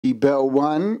Bell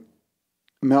 1,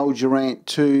 Mel Durant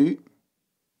 2,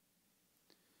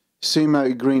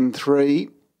 Sumo Grin 3,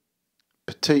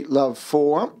 Petite Love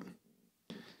 4,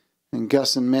 and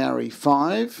Gus and Maori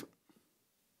 5.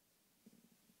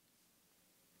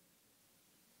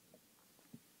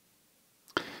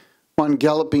 One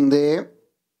galloping there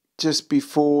just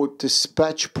before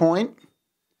dispatch point,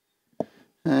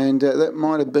 and that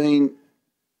might have been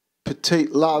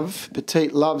Petite Love.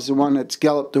 Petite Love's the one that's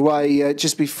galloped away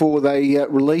just before they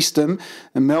released him,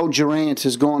 and Mel Durant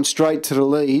has gone straight to the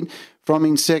lead. From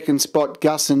in second spot,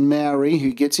 Gus and Maori,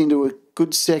 who gets into a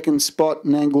good second spot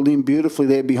and angled in beautifully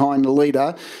there behind the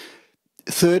leader.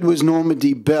 Third was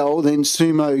Normandy Bell, then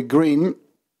Sumo Grin,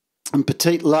 and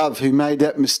Petite Love, who made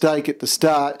that mistake at the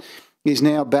start, is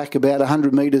now back about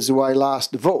 100 metres away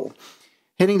last of all.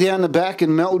 Heading down the back,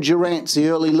 and Mel Durant's the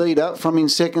early leader. From in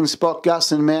second spot,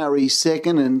 Gus and Maori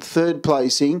second, and third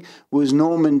placing was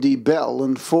Normandy Bell,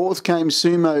 and fourth came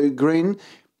Sumo Grin,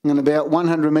 and about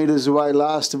 100 metres away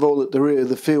last of all at the rear of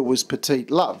the field was Petite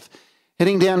Love.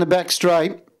 Heading down the back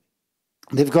straight,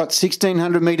 they've got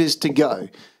 1,600 metres to go.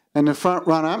 And the front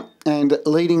runner and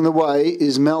leading the way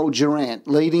is Mel Durant,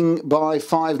 leading by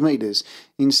 5 metres.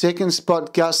 In second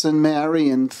spot, Gus and Maori,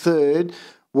 and third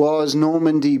was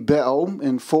Normandy Bell.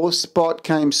 In fourth spot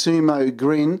came Sumo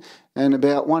Grin, and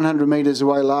about 100 metres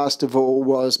away last of all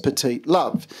was Petite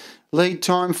Love. Lead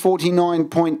time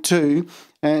 49.2.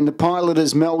 And the pilot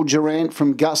is Mel Durant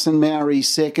from Gus and Maori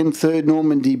second, third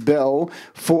Normandy Bell,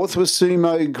 fourth was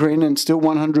Sumo Grin, and still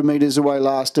 100 metres away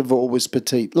last of all was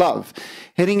Petite Love.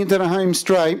 Heading into the home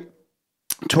straight,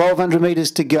 1,200 metres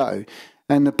to go.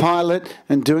 And the pilot,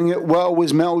 and doing it well,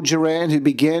 was Mel Durant, who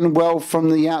began well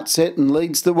from the outset and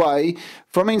leads the way.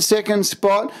 From in second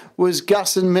spot was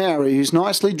Gus and Maori, who's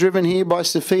nicely driven here by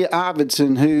Sophia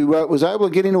Arvidsson, who was able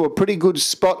to get into a pretty good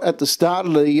spot at the start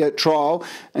of the trial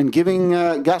and giving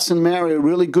Gus and Maori a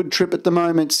really good trip at the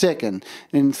moment second.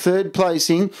 In third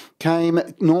placing came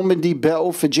Normandy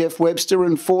Bell for Jeff Webster,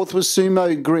 and fourth was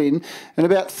Sumo Grin, and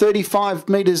about 35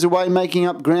 metres away making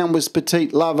up ground was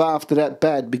Petite Love after that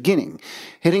bad beginning.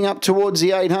 Heading up towards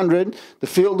the 800, the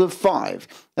field of 5.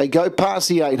 They go past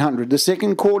the 800. The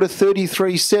second quarter,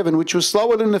 33.7, which was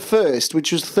slower than the first,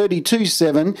 which was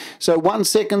 32.7, so 1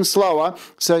 second slower,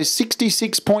 so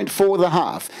 66.4 the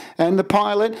half. And the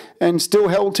pilot, and still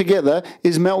held together,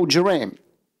 is Mel Durant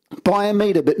by a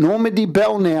metre, but Normandy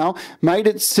Bell now made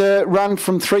its run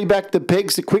from 3 back to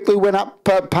pegs. It quickly went up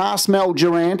past Mel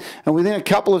Durant, and within a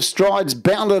couple of strides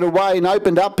bounded away and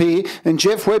opened up here, and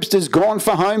Jeff Webster's gone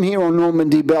for home here on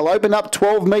Normandy Bell, opened up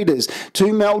 12 metres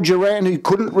to Mel Durant, who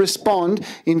couldn't respond.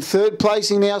 In third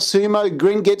placing now, Sumo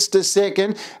Grin gets to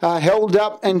second, held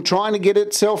up and trying to get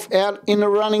itself out in the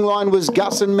running line was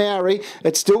Gus and Maori.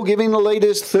 It's still giving the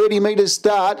leaders 30 metres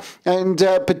start, and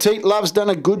Petite Love's done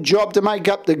a good job to make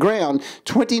up the ground.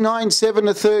 29.7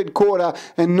 the third quarter,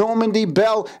 and Normandy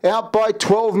Bell out by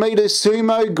 12 metres.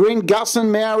 Sumo Grin, Gus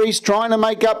and Maori's trying to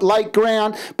make up late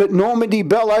ground, but Normandy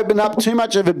Bell opened up too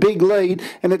much of a big lead,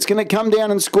 and it's going to come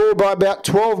down and score by about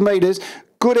 12 metres.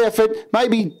 Good effort,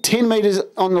 maybe 10 metres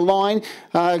on the line.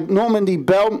 Normandy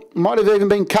Bell might have even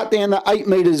been cut down to 8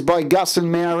 metres by Gus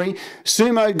and Maori.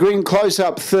 Sumo Grin close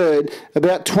up third,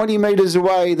 about 20 metres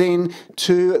away then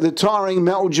to the tiring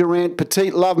Mel Durant.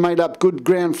 Petite Love made up good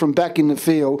ground from back in the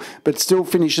field, but still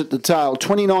finished at the tail.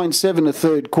 29.7 the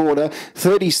third quarter,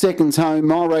 30 seconds home,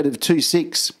 mile rate of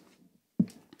 2.6.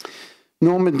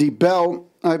 Normandy Bell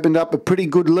opened up a pretty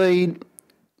good lead.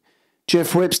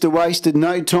 Jeff Webster wasted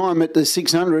no time at the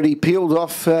 600. He peeled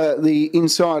off the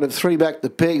inside of 3 back to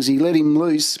pegs. He let him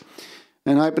loose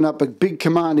and opened up a big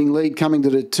commanding lead coming to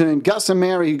the turn. Gus and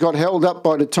Maori, who got held up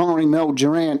by the tiring Mel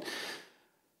Durant,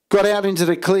 got out into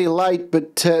the clear late,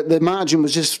 but the margin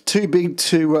was just too big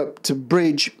to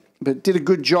bridge, but did a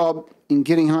good job in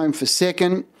getting home for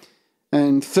second.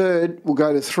 And third will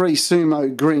go to 3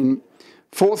 Sumo Grin.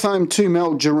 Fourth home 2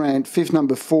 Mel Durant, fifth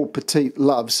number 4 Petite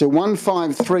Love. So 1,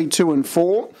 5, 3, 2 and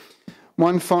 4.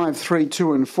 1, 5, 3,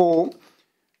 2 and 4.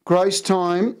 Gross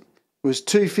time was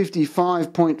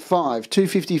 2:55.5.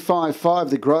 2:55.5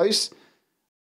 the gross.